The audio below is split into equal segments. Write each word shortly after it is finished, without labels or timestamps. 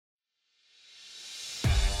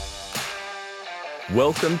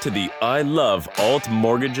Welcome to the I Love Alt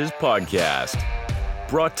Mortgages podcast,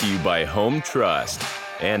 brought to you by Home Trust.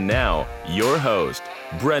 And now, your host,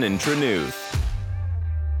 Brennan Trenuth.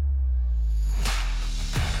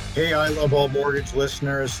 Hey, I Love Alt Mortgage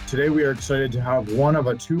listeners. Today we are excited to have one of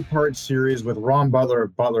a two-part series with Ron Butler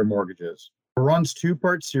of Butler Mortgages. For Ron's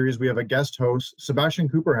two-part series, we have a guest host, Sebastian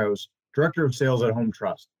Cooperhouse, Director of Sales at Home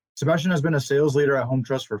Trust. Sebastian has been a sales leader at Home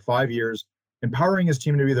Trust for 5 years, empowering his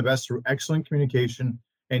team to be the best through excellent communication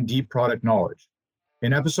and deep product knowledge.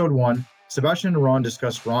 In episode 1, Sebastian and Ron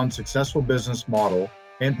discuss Ron's successful business model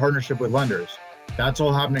and partnership with lenders. That's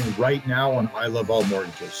all happening right now on I Love Alt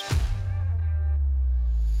Mortgages.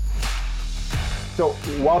 So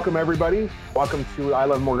welcome everybody. Welcome to I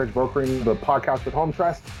Love Mortgage Brokering, the podcast with Home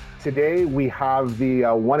Trust. Today we have the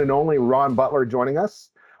one and only Ron Butler joining us.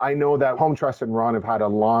 I know that Home Trust and Ron have had a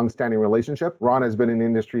long-standing relationship. Ron has been in the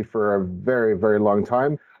industry for a very, very long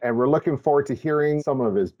time, and we're looking forward to hearing some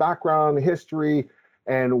of his background, history,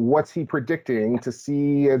 and what's he predicting to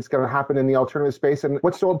see it's going to happen in the alternative space and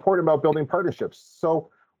what's so important about building partnerships. So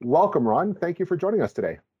welcome, Ron. Thank you for joining us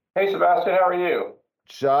today. Hey, Sebastian, how are you?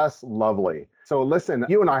 Just lovely. So listen,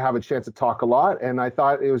 you and I have a chance to talk a lot, and I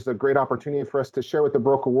thought it was a great opportunity for us to share with the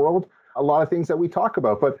broker world a lot of things that we talk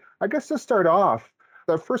about. But I guess to start off,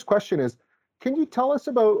 the first question is, can you tell us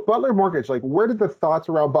about Butler Mortgage? Like, where did the thoughts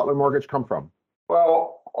around Butler Mortgage come from?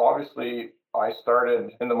 Well, obviously, I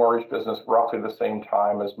started in the mortgage business roughly the same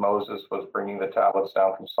time as Moses was bringing the tablets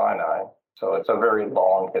down from Sinai. So it's a very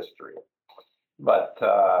long history. But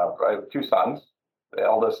I have two sons. The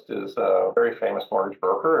eldest is a very famous mortgage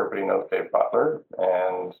broker. Everybody knows Dave Butler.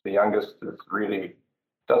 And the youngest is really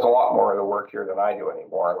does a lot more of the work here than I do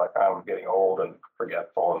anymore. Like, I'm getting old and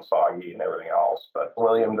forgetful and soggy and everything else. But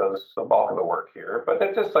William does the bulk of the work here. But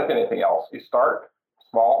it's just like anything else. You start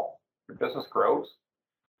small, your business grows,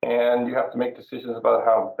 and you have to make decisions about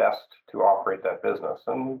how best to operate that business.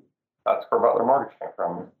 And that's where Butler Mortgage came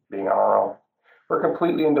from, being on our own. We're a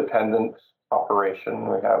completely independent operation.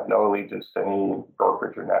 We have no allegiance to any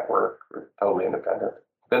brokerage or network. We're totally independent.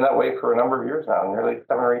 Been that way for a number of years now, nearly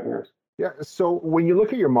 7 or 8 years. Yeah. So when you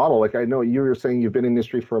look at your model, like I know you were saying you've been in the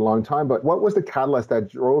industry for a long time, but what was the catalyst that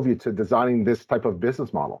drove you to designing this type of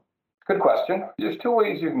business model? Good question. There's two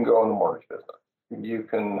ways you can go in the mortgage business. You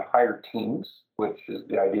can hire teams, which is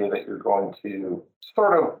the idea that you're going to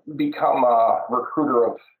sort of become a recruiter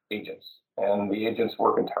of agents, and the agents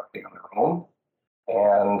work entirely on their own.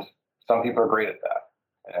 And some people are great at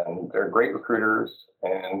that, and they're great recruiters,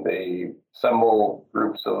 and they assemble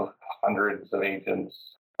groups of hundreds of agents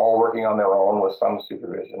all working on their own with some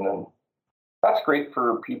supervision. And that's great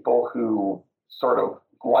for people who sort of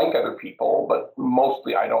like other people, but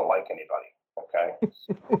mostly I don't like anybody,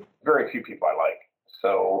 okay? Very few people I like.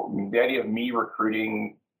 So the idea of me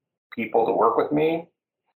recruiting people to work with me,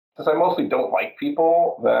 since I mostly don't like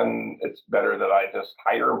people, then it's better that I just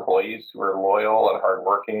hire employees who are loyal and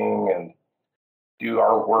hardworking and do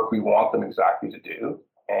our work we want them exactly to do,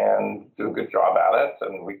 and do a good job at it,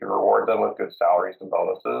 and we can reward them with good salaries and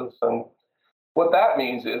bonuses. And what that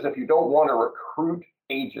means is, if you don't want to recruit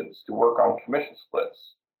agents to work on commission splits,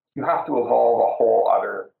 you have to evolve a whole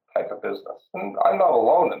other type of business. And I'm not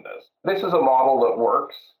alone in this. This is a model that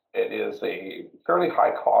works. It is a fairly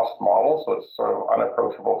high cost model, so it's sort of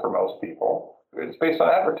unapproachable for most people. It's based on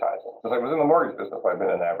advertising. Since I was in the mortgage business, I've been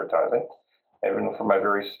in advertising. Even from my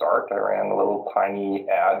very start, I ran little tiny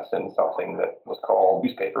ads in something that was called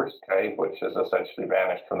newspapers, okay, which has essentially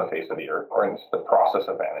vanished from the face of the earth, or in the process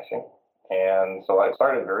of vanishing. And so I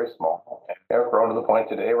started very small. And I've grown to the point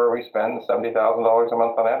today where we spend $70,000 a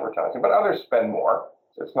month on advertising, but others spend more.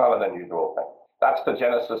 It's not an unusual thing. That's the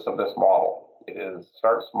genesis of this model. It is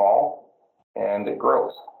start small and it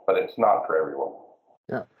grows, but it's not for everyone.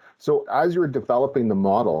 Yeah. So as you were developing the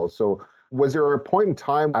model, so was there a point in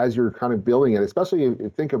time as you're kind of building it, especially if you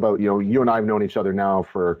think about, you and I have known each other now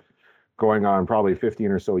for going on probably 15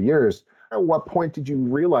 or so years. At what point did you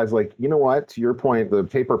realize, like, you know what, to your point, the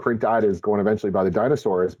paper print ad is going eventually by the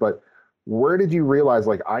dinosaurs, but where did you realize,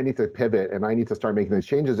 like, I need to pivot and I need to start making these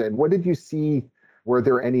changes? And what did you see? Were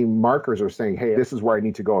there any markers or saying, hey, this is where I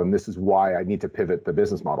need to go and this is why I need to pivot the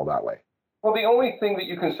business model that way? Well, the only thing that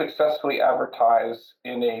you can successfully advertise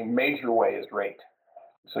in a major way is rate.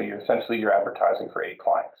 So you're advertising for 8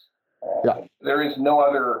 clients. Yeah. There is no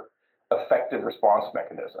other effective response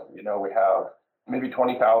mechanism. We have maybe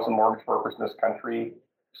 20,000 mortgage brokers in this country.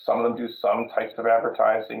 Some of them do some types of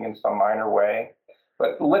advertising in some minor way,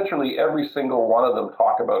 but literally every single one of them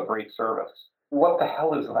talk about great service. What the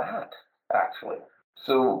hell is that, actually?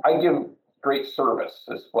 So I give great service,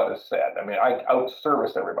 is what is said. I mean, I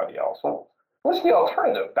out-service everybody else. Well, what's the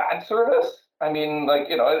alternative? Bad service? I mean, like,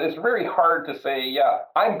 it's very hard to say, yeah,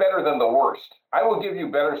 I'm better than the worst. I will give you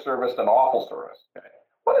better service than awful service. Okay.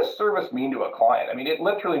 What does service mean to a client? I mean, it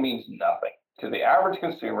literally means nothing to the average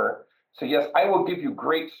consumer. So yes, I will give you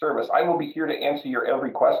great service. I will be here to answer your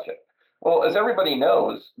every question. Well, as everybody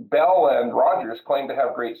knows, Bell and Rogers claim to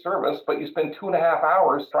have great service, but you spend 2.5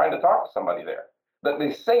 hours trying to talk to somebody there. But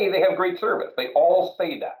they say they have great service. They all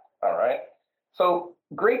say that, all right? So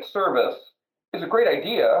great service is a great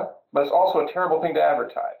idea, but it's also a terrible thing to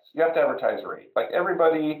advertise. You have to advertise rate. Like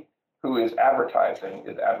everybody who is advertising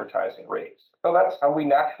rates. So that's how we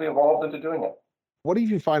naturally evolved into doing it. What do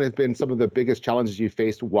you find has been some of the biggest challenges you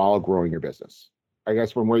faced while growing your business? I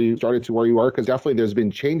guess from where you started to where you are, because definitely there's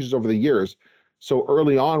been changes over the years. So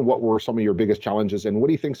early on, what were some of your biggest challenges, and what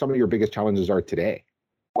do you think some of your biggest challenges are today?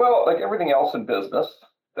 Well, like everything else in business,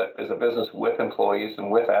 that is a business with employees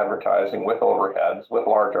and with advertising, with overheads, with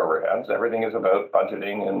large overheads, everything is about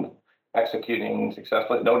budgeting and executing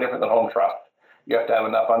successfully. No different than Home Trust. You have to have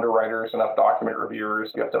enough underwriters, enough document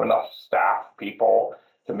reviewers. You have to have enough staff people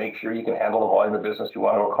to make sure you can handle the volume of business you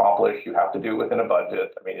want to accomplish. You have to do it within a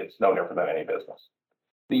budget. I mean, it's no different than any business.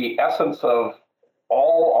 The essence of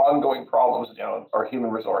all ongoing problems, are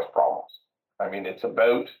human resource problems. I mean, it's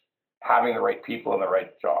about having the right people in the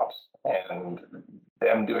right jobs and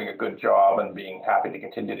them doing a good job and being happy to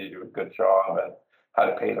continue to do a good job, and how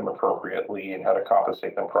to pay them appropriately and how to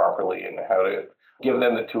compensate them properly and how to give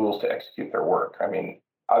them the tools to execute their work. I mean,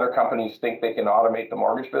 other companies think they can automate the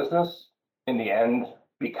mortgage business. In the end,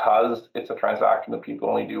 because it's a transaction that people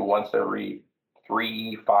only do once every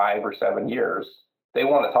 3, 5, or 7 years, they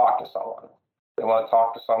want to talk to someone. They want to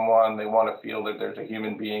talk to someone. They want to feel that there's a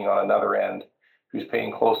human being on another end who's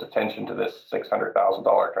paying close attention to this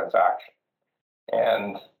 $600,000 transaction.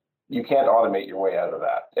 And you can't automate your way out of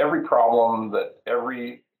that. Every problem that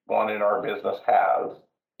everyone in our business has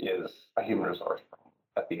is a human resource problem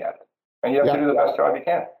at the end. And you have to do the best job you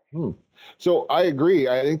can. So I agree.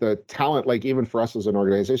 I think the talent, like even for us as an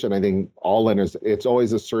organization, I think all lenders, it's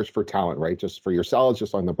always a search for talent, right? Just for yourselves,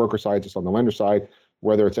 just on the broker side, just on the lender side,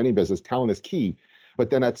 whether it's any business, talent is key. But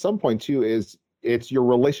then at some point too, it's your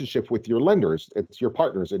relationship with your lenders, it's your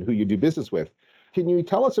partners and who you do business with. Can you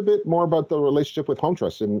tell us a bit more about the relationship with Home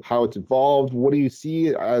Trust and how it's evolved? What do you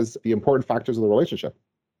see as the important factors of the relationship?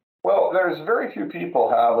 Well, there's very few people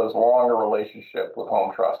have as long a relationship with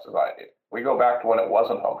Home Trust as I do. We go back to when it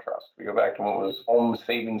wasn't Home Trust. We go back to when it was Home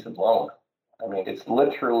Savings and Loan. I mean, it's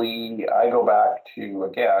literally, I go back to,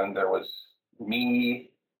 again, there was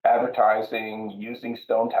me advertising using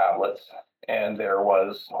stone tablets, and there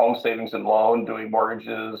was Home Savings and Loan doing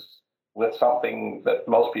mortgages with something that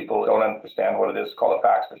most people don't understand what it is, called a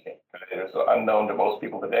fax machine. It is unknown to most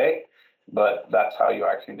people today, but that's how you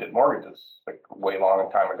actually did mortgages, like way long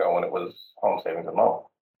time ago when it was Home Savings and Loan.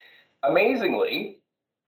 Amazingly,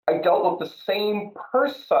 I dealt with the same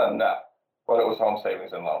person when it was Home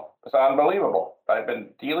Savings and Loan. It's unbelievable. I've been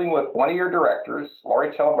dealing with one of your directors,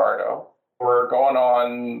 Lori Celebardo, for going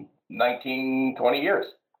on 19, 20 years.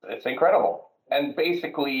 It's incredible. And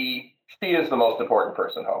basically, she is the most important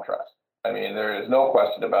person in Home Trust. I mean, there is no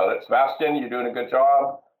question about it. Sebastian, you're doing a good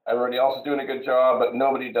job. Everybody else is doing a good job, but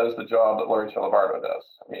nobody does the job that Lori Celebardo does.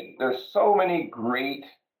 I mean, there's so many great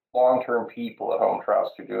long-term people at Home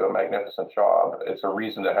Trust who do a magnificent job. It's a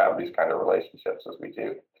reason to have these kind of relationships as we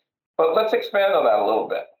do. But let's expand on that a little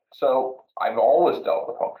bit. So I've always dealt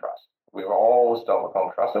with Home Trust. We've always dealt with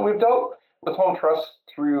Home Trust, and we've dealt with Home Trust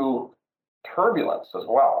through turbulence as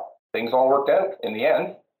well. Things all worked out in the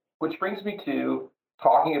end, which brings me to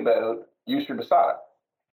talking about Yousry Bissada.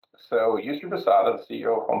 So Yousry Bissada, the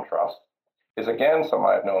CEO of Home Trust, is again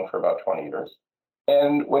someone I've known for about 20 years.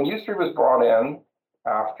 And when Yousry was brought in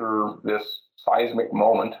after this seismic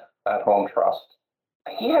moment at Home Trust,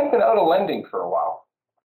 he had been out of lending for a while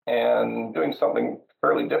and doing something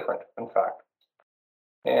fairly different, in fact.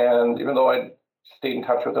 And even though I'd stayed in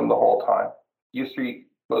touch with him the whole time, Yousry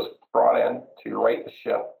was brought in to right the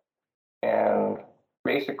ship and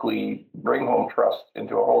basically bring Home Trust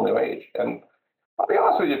into a whole new age. And I'll be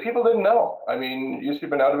honest with you, people didn't know. I mean, Yousry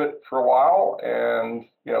been out of it for a while, and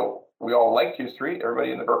we all liked Yousry.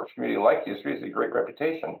 Everybody in the brokerage community liked Yousry. He's a great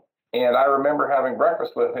reputation. And I remember having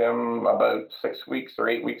breakfast with him about 6 weeks or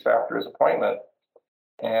 8 weeks after his appointment,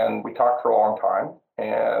 and we talked for a long time.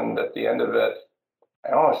 And at the end of it,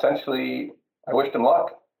 essentially, I wished him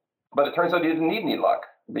luck. But it turns out he didn't need any luck,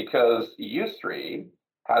 because Yousry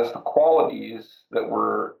has the qualities that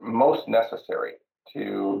were most necessary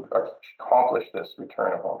to accomplish this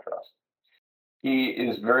return of Home Trust. He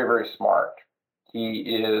is very, very smart. He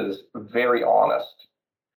is very honest,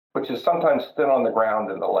 which is sometimes thin on the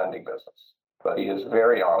ground in the lending business, but he is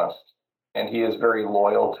very honest. And he is very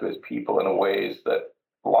loyal to his people in ways that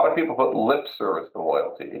a lot of people put lip service to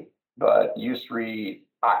loyalty, but Yousry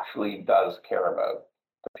actually does care about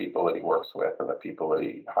the people that he works with and the people that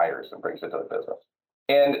he hires and brings into the business.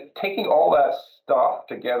 And taking all that stuff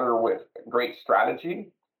together with great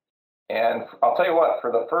strategy, and I'll tell you what,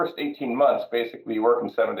 for the first 18 months, basically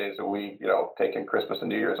working 7 days a week, taking Christmas and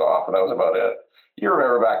New Year's off, and that was about it. You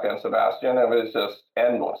remember back then, Sebastian, it was just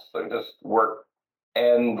endless. They just worked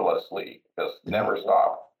endlessly, just never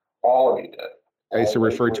stopped. All of you did. I used to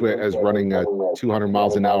refer to it as running at 200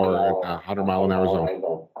 miles an hour, 100 mile an hour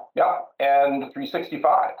zone. Yeah, and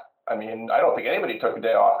 365. I mean, I don't think anybody took a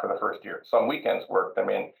day off for the first year. Some weekends worked. I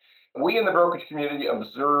mean, we in the brokerage community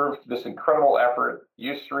observed this incredible effort.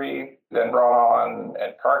 Yousry then brought on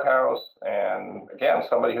Ed Carthouse, and again,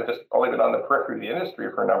 somebody who has only been on the periphery of the industry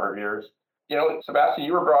for a number of years. Sebastian,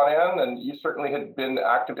 you were brought in, and you certainly had been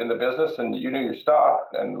active in the business, and you knew your stuff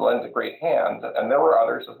and lent a great hand, and there were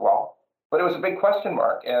others as well. But it was a big question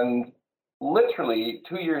mark, and literally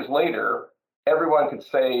 2 years later, everyone could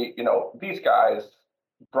say, these guys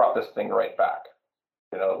brought this thing right back.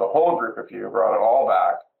 The whole group of you brought it all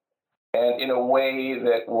back, and in a way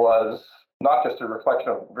that was not just a reflection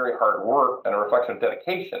of very hard work and a reflection of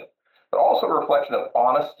dedication, but also a reflection of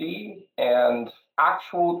honesty and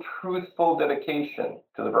actual truthful dedication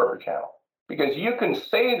to the broker channel. Because you can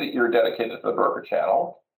say that you're dedicated to the broker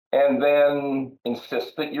channel and then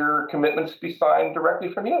insist that your commitments be signed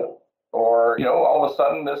directly from you. Or, all of a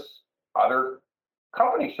sudden this other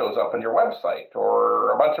company shows up on your website,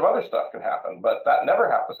 or a bunch of other stuff can happen. But that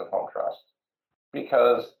never happens at Home Trust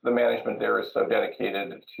because the management there is so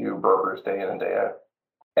dedicated to brokers day in and day out.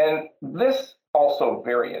 And this also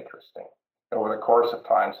very interesting. Over the course of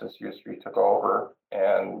time since Yousry took over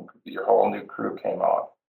and your whole new crew came on.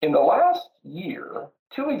 In the last year,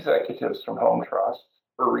 2 executives from Home Trust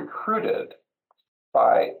were recruited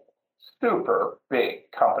by super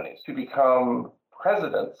big companies to become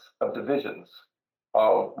presidents of divisions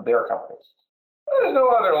of their companies. There's no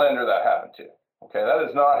other lender that happened to. Okay, that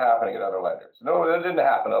is not happening at other lenders. No, that didn't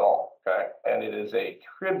happen at all. Okay, and it is a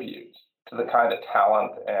tribute to the kind of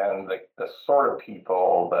talent and the sort of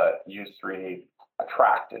people that Yousry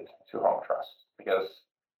attracted to Home Trust. Because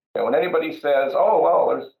when anybody says, oh, well,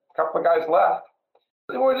 there's a couple of guys left,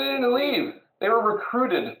 they didn't leave. They were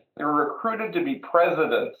recruited. They were recruited to be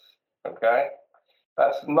presidents, okay?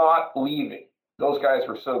 That's not leaving. Those guys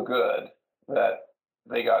were so good that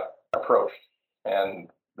they got approached, and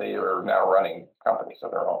they are now running companies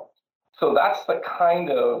of their own. So that's the kind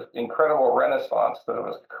of incredible renaissance that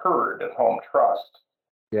has occurred at Home Trust.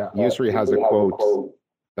 Yeah, Yousry has a quote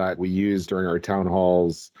that we used during our town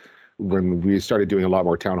halls when we started doing a lot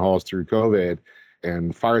more town halls through COVID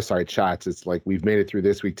and fireside chats. It's like, we've made it through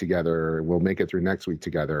this week together. We'll make it through next week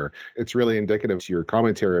together. It's really indicative to your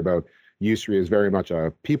commentary about Yousry is very much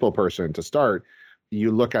a people person to start.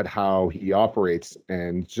 You look at how he operates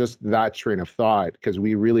and just that train of thought, because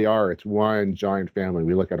we really are, it's one giant family.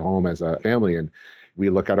 We look at Home as a family, and we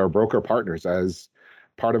look at our broker partners as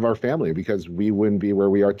part of our family, because we wouldn't be where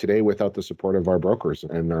we are today without the support of our brokers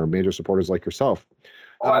and our major supporters like yourself.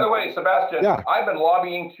 By the way, Sebastian, yeah. I've been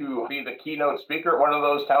lobbying to be the keynote speaker at one of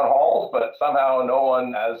those town halls, but somehow no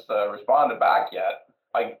one has responded back yet.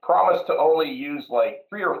 I promised to only use like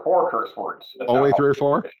 3 or 4 curse words. Only 3 or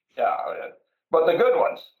 4? Yeah. But the good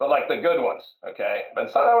ones, okay? But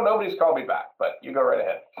somehow nobody's called me back, but you go right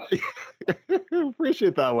ahead.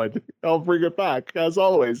 Appreciate that one. I'll bring it back, as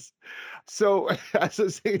always. So, as I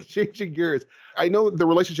say, changing gears, I know the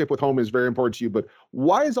relationship with Home is very important to you, but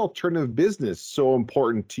why is alternative business so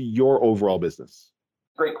important to your overall business?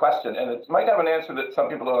 Great question, and it might have an answer that some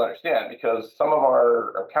people don't understand, because some of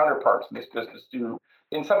our counterparts in this business do,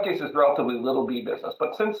 in some cases, relatively little B business.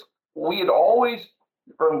 But since we had always,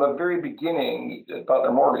 from the very beginning at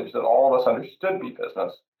Butler Mortgage, that all of us understood B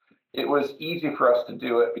business, it was easy for us to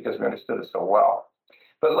do it because we understood it so well.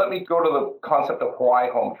 But let me go to the concept of why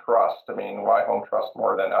Home Trust. I mean, why Home Trust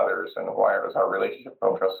more than others, and why is our relationship with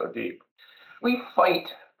Home Trust so deep? We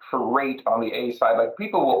fight for rate on the A side. Like,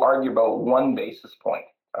 people will argue about 1 basis point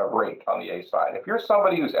of rate on the A side. If you're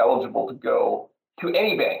somebody who's eligible to go to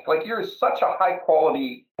any bank, like you're such a high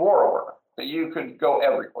quality borrower that you could go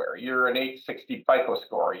everywhere. You're an 860 FICO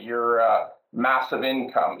score. You're massive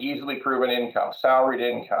income, easily proven income, salaried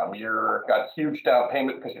income. You're got huge down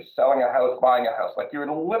payment because you're selling a house, buying a house. Like, you're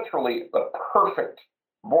literally the perfect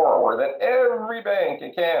borrower that every bank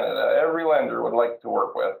in Canada, every lender would like to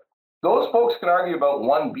work with. Those folks can argue about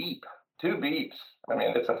 1 beep, 2 beeps. I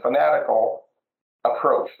mean, it's a fanatical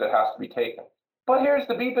approach that has to be taken. But here's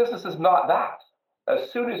the B business is not that.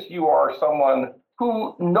 As soon as you are someone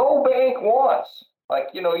who no bank wants, like,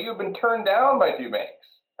 you've been turned down by 2 banks,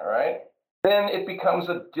 all right? Then it becomes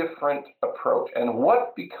a different approach. And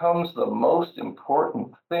what becomes the most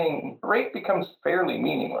important thing, rate becomes fairly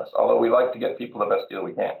meaningless, although we like to get people the best deal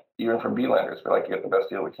we can. Even from B lenders, we like to get the best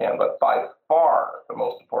deal we can. But by far, the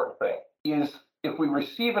most important thing is if we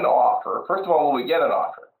receive an offer, first of all, will we get an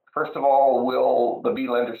offer? First of all, will the B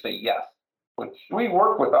lender say yes? Which we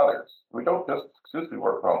work with others. We don't just exclusively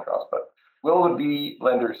work with Home Trust, but will the B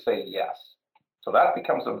lender say yes? So that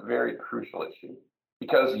becomes a very crucial issue.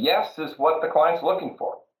 Because yes is what the client's looking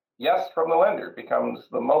for. Yes from the lender becomes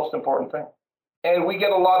the most important thing. And we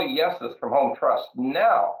get a lot of yeses from Home Trust.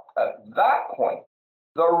 Now, at that point,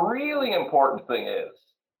 the really important thing is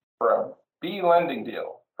for a B lending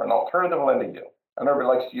deal, for an alternative lending deal, and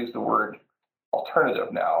everybody likes to use the word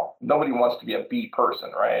alternative now. Nobody wants to be a B person,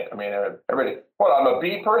 right? I mean, everybody, what, I'm a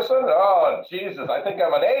B person? Oh, Jesus, I think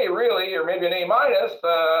I'm an A really, or maybe an A minus.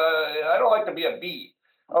 I don't like to be a B.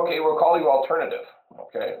 Okay, we'll call you alternative.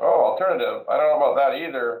 Okay. Oh, alternative. I don't know about that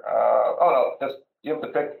either. Oh no, just you have to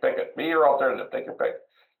pick it. B or alternative. Take your pick.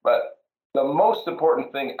 But the most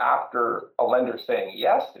important thing after a lender saying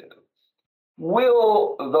yes is,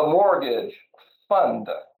 will the mortgage fund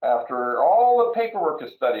after all the paperwork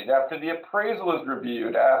is studied, after the appraisal is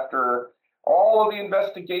reviewed, after all of the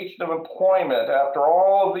investigation of employment, after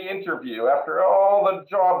all of the interview, after all the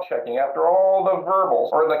job checking, after all the verbals,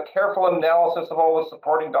 or the careful analysis of all the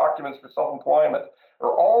supporting documents for self-employment,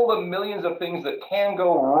 or all the millions of things that can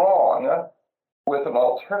go wrong with an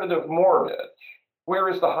alternative mortgage, where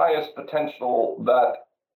is the highest potential that,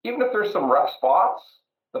 even if there's some rough spots,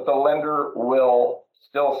 that the lender will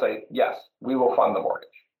still say, yes, we will fund the mortgage?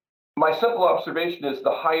 My simple observation is the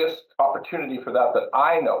highest opportunity for that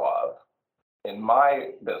I know of in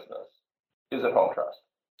my business is at Home Trust.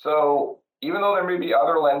 So even though there may be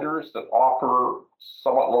other lenders that offer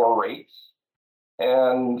somewhat lower rates,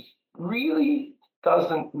 and really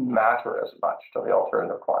doesn't matter as much to the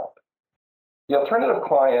alternative client. The alternative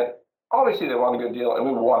client, obviously they want a good deal, and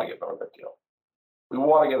we want to give them a good deal. We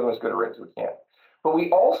want to give them as good a rate as we can. But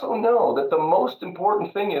we also know that the most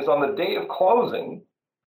important thing is on the day of closing,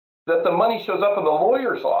 that the money shows up in the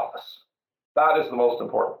lawyer's office. That is the most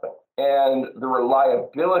important thing. And the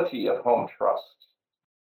reliability of Home Trust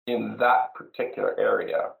in that particular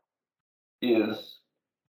area is,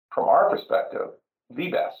 from our perspective, the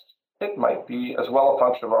best. It might be as well a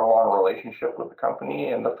function of our long relationship with the company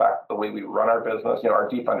and the fact the way we run our business, our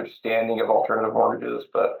deep understanding of alternative mortgages.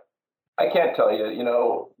 But I can't tell you,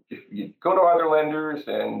 if you go to other lenders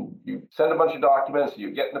and you send a bunch of documents,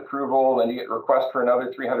 you get an approval, then you get a request for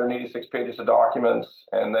another 386 pages of documents,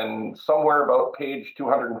 and then somewhere about page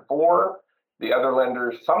 204, the other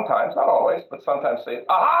lenders sometimes, not always, but sometimes say,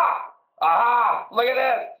 aha, look at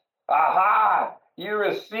this, aha, you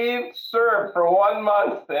received CERB for 1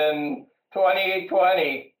 month in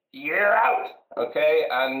 2020, you're out, okay?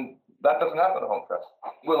 And that doesn't happen at Home Trust.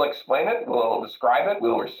 We'll explain it, we'll describe it,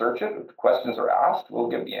 we'll research it. If the questions are asked, we'll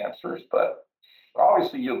give the answers. But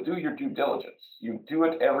obviously, you'll do your due diligence. You do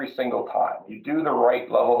it every single time. You do the right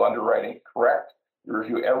level of underwriting, correct? You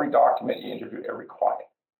review every document, you interview every client.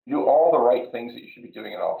 You do all the right things that you should be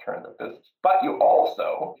doing in an alternative business. But you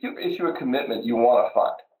also, if you issue a commitment you want to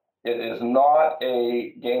fund, it is not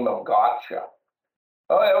a game of gotcha.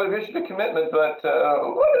 Oh, yeah, we've issued a commitment, but let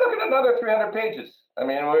me look at another 300 pages. I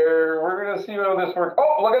mean, we're going to see how this works.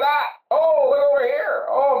 Oh, look at that. Oh, look over here.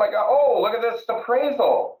 Oh, my God. Oh, look at this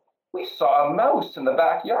appraisal. We saw a mouse in the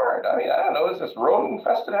backyard. I mean, I don't know. Is this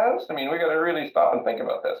rodent-infested house? I mean, we got to really stop and think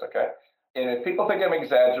about this, okay? And if people think I'm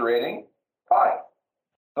exaggerating, fine.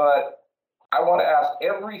 But I want to ask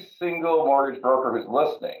every single mortgage broker who's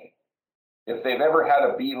listening if they've ever had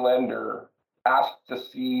a B lender ask to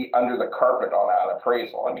see under the carpet on an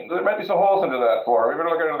appraisal. I mean, there might be some holes under that floor. We better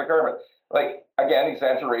look under the carpet. Like, again,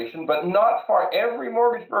 exaggeration, but not far. Every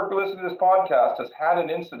mortgage broker listening to this podcast has had an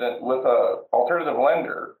incident with an alternative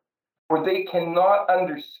lender where they cannot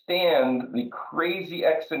understand the crazy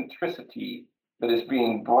eccentricity that is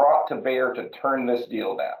being brought to bear to turn this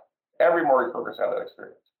deal down. Every mortgage broker's had that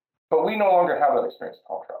experience. But we no longer have that experience at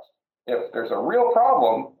Home Trust. If there's a real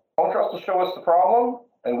problem, Home Trust will show us the problem,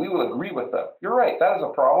 and we will agree with them. You're right, that is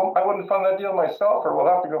a problem. I wouldn't fund that deal myself, or we'll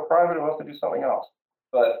have to go private, or we'll have to do something else.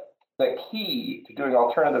 But the key to doing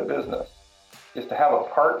alternative business is to have a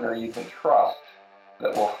partner you can trust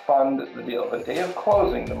that will fund the deal. The day of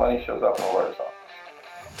closing, the money shows up in the lawyer's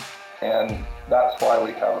office. And that's why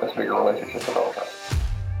we have this bigger relationship with Home Trust.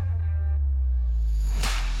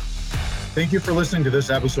 Thank you for listening to this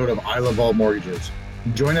episode of I Love All Mortgages.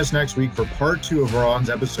 Join us next week for part 2 of Ron's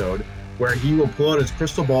episode, where he will pull out his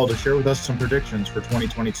crystal ball to share with us some predictions for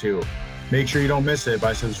 2022. Make sure you don't miss it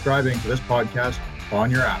by subscribing to this podcast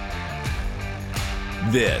on your app.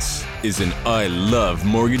 This is an I Love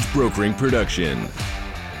Mortgage Brokering production.